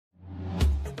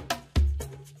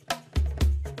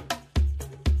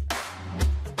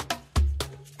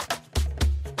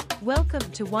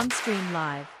Welcome to OneStream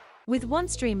Live. With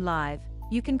OneStream Live,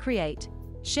 you can create,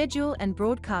 schedule and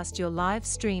broadcast your live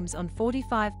streams on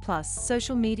 45+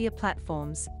 social media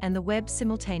platforms and the web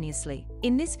simultaneously.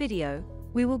 In this video,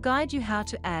 we will guide you how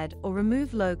to add or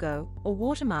remove logo or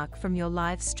watermark from your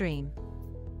live stream.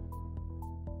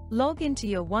 Log into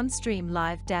your OneStream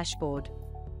Live dashboard.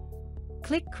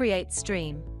 Click Create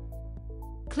Stream.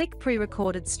 Click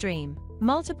Pre-recorded Stream.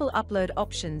 Multiple upload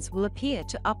options will appear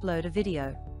to upload a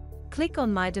video. Click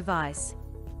on My Device.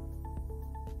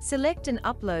 Select and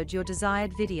upload your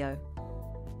desired video.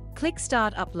 Click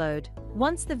Start Upload.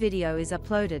 Once the video is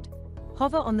uploaded,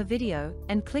 hover on the video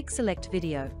and click Select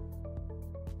Video.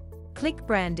 Click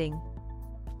Branding.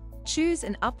 Choose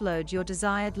and upload your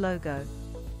desired logo.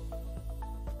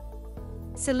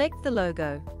 Select the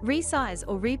logo, resize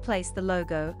or replace the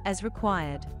logo as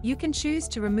required. You can choose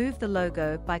to remove the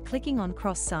logo by clicking on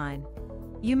cross sign.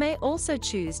 You may also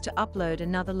choose to upload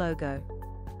another logo.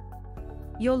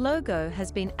 Your logo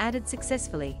has been added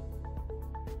successfully.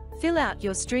 Fill out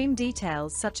your stream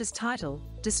details such as title,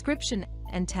 description,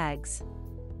 and tags.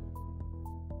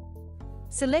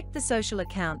 Select the social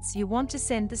accounts you want to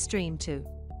send the stream to.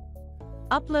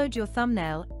 Upload your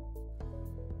thumbnail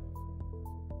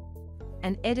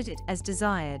and edit it as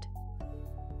desired.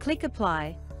 Click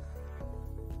Apply.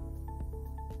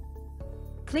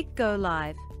 Click Go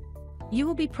Live. You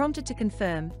will be prompted to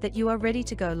confirm that you are ready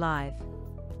to go live.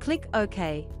 Click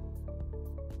OK.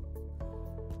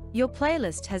 Your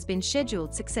playlist has been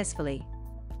scheduled successfully.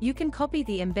 You can copy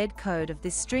the embed code of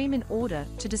this stream in order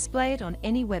to display it on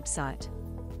any website.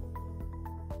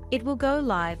 It will go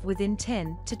live within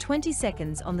 10 to 20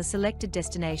 seconds on the selected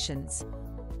destinations.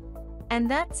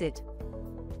 And that's it.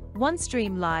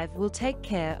 OneStream Live will take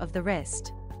care of the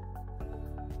rest.